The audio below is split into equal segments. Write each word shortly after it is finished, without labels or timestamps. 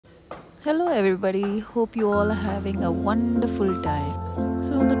Hello everybody, hope you all are having a wonderful time.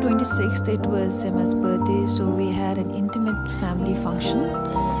 So on the 26th it was Zema's birthday, so we had an intimate family function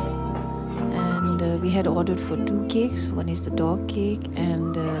and we had ordered for 2 cakes. One is the dog cake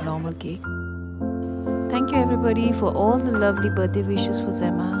and normal cake. Thank you everybody for all the lovely birthday wishes for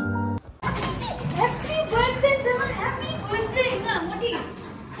Zema. Happy birthday, Zema! Happy birthday! Na, Moti.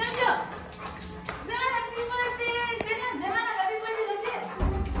 Sanjo. Zema, happy birthday!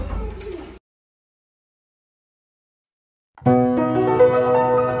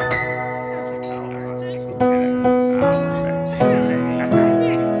 Zema, Zema, happy birthday,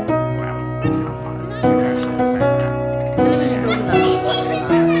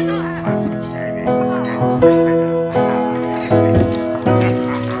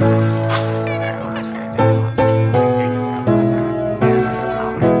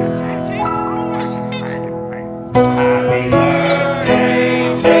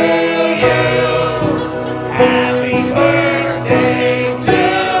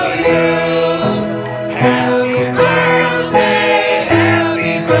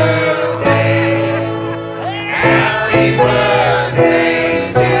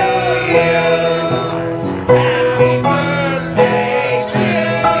 Sanjo.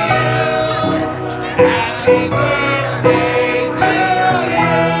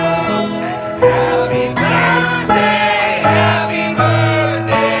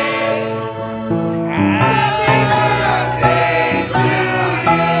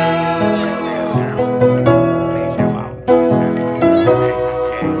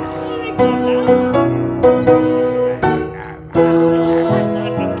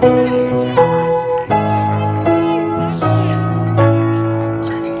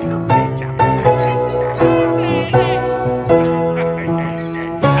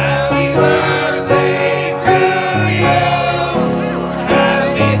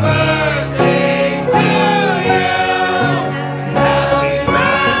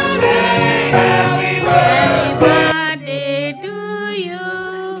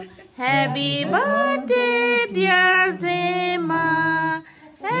 Happy birthday, dear Zema.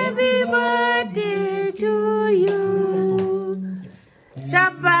 Happy birthday to you.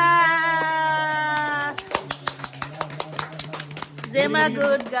 Shabash! Zema,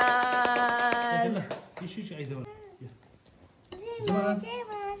 good girl.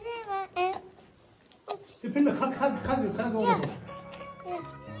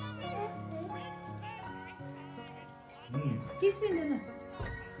 Kiss me, Nana.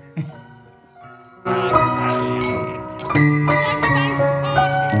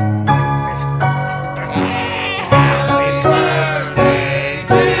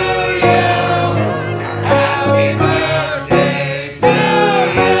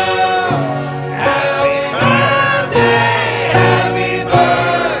 Happy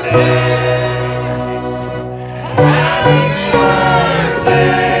birthday.